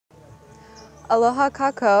Aloha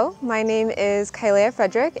kako. My name is Kailea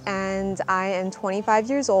Frederick and I am 25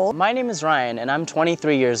 years old. My name is Ryan and I'm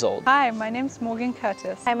 23 years old. Hi, my name's Morgan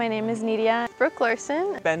Curtis. Hi, my name is Nidia. Brooke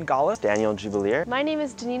Larson. Ben Gala. Daniel Jubileer. My name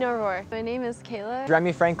is Danina Rohr. My name is Kayla.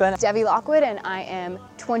 Remy Franklin. Debbie Lockwood, and I am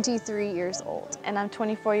 23 years old. And I'm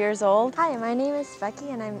 24 years old. Hi, my name is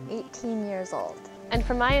Becky and I'm 18 years old. And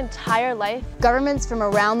for my entire life, governments from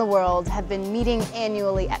around the world have been meeting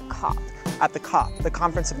annually at COP. At the COP, the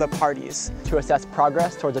Conference of the Parties, to assess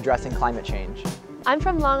progress towards addressing climate change. I'm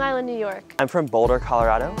from Long Island, New York. I'm from Boulder,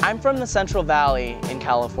 Colorado. I'm from the Central Valley in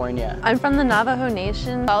California. I'm from the Navajo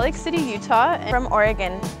Nation, Salt Lake City, Utah, and from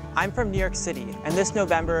Oregon. I'm from New York City, and this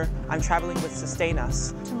November, I'm traveling with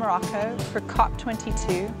SustainUS to Morocco for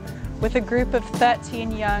COP22 with a group of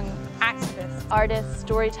 13 young activists, artists,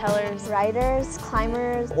 storytellers, writers,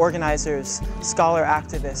 climbers, organizers, scholar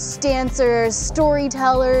activists, dancers,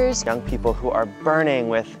 storytellers, young people who are burning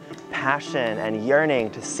with passion and yearning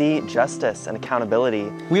to see justice and accountability.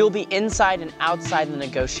 We will be inside and outside the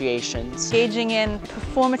negotiations, engaging in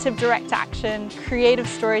performative direct action, creative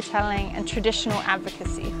storytelling, and traditional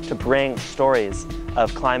advocacy. To bring stories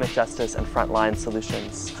of climate justice and frontline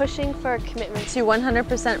solutions. Pushing for a commitment to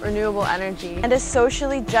 100% renewable energy and a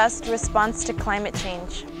socially just response to climate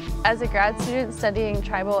change. As a grad student studying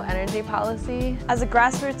tribal energy policy, as a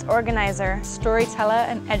grassroots organizer, storyteller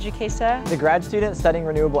and educator, as a grad student studying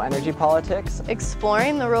renewable energy politics,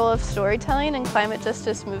 exploring the role of storytelling and climate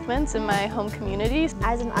justice movements in my home communities,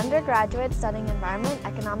 as an undergraduate studying environment,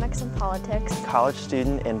 economics, and politics, college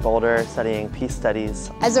student in Boulder studying peace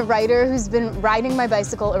studies, as a writer who's been riding my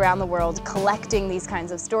bicycle around the world collecting these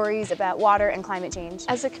kinds of stories about water and climate change,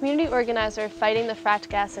 as a community organizer fighting the fracked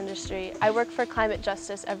gas industry, I work for climate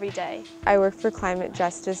justice every day. I work for climate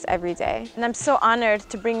justice every day. And I'm so honored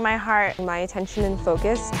to bring my heart, my attention and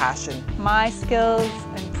focus, passion, my skills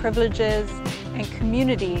and privileges and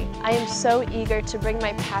community. I am so eager to bring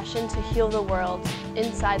my passion to heal the world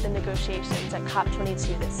inside the negotiations at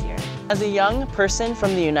COP22 this year. As a young person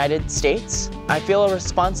from the United States, I feel a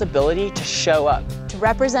responsibility to show up, to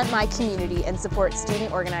represent my community and support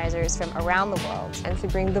student organizers from around the world, and to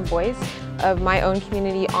bring the voice of my own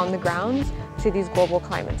community on the ground to these global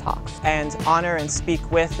climate talks. And honor and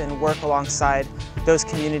speak with and work alongside those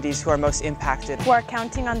communities who are most impacted, who are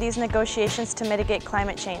counting on these negotiations to mitigate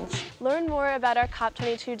climate change. Learn more about our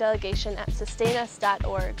COP22 delegation at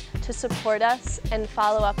SustainUS.org to support us and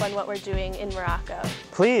follow up on what we're doing in Morocco.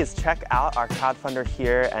 Please check out our crowdfunder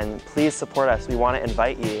here and please support us. We want to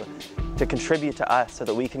invite you to contribute to us so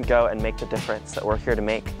that we can go and make the difference that we're here to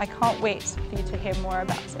make. I can't wait for you to hear more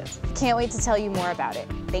about it. Can't wait to tell you more about it.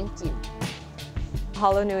 Thank you.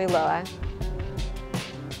 Mahalo nui loa.